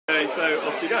so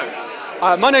off you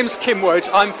go. My name's Kim Wood.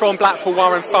 I'm from Blackpool,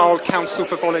 Wyre and Fylde Council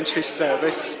for Voluntary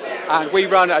Service, and we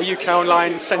run a UK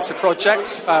Online Centre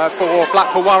project for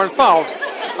Blackpool, Wyre and Fylde.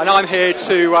 And I'm here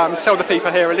to tell the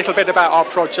people here a little bit about our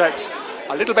project,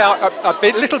 a little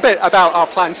bit about our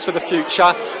plans for the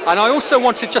future, and I also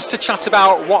wanted just to chat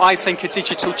about what I think a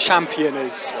digital champion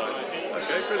is.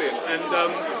 Okay, brilliant. And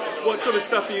what sort of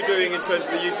stuff are you doing in terms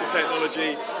of the use of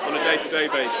technology on a day-to-day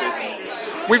basis?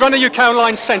 We run a UK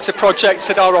Online Centre project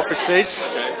at our offices,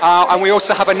 and we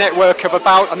also have a network of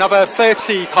about another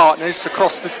 30 partners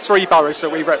across the 3 boroughs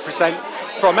that we represent,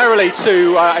 primarily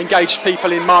to engage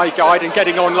people in My Guide and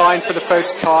getting online for the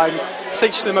first time,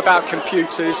 teach them about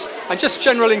computers, and just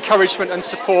general encouragement and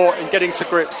support in getting to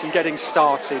grips and getting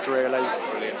started, really.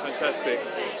 Brilliant, fantastic.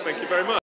 Thank you very much.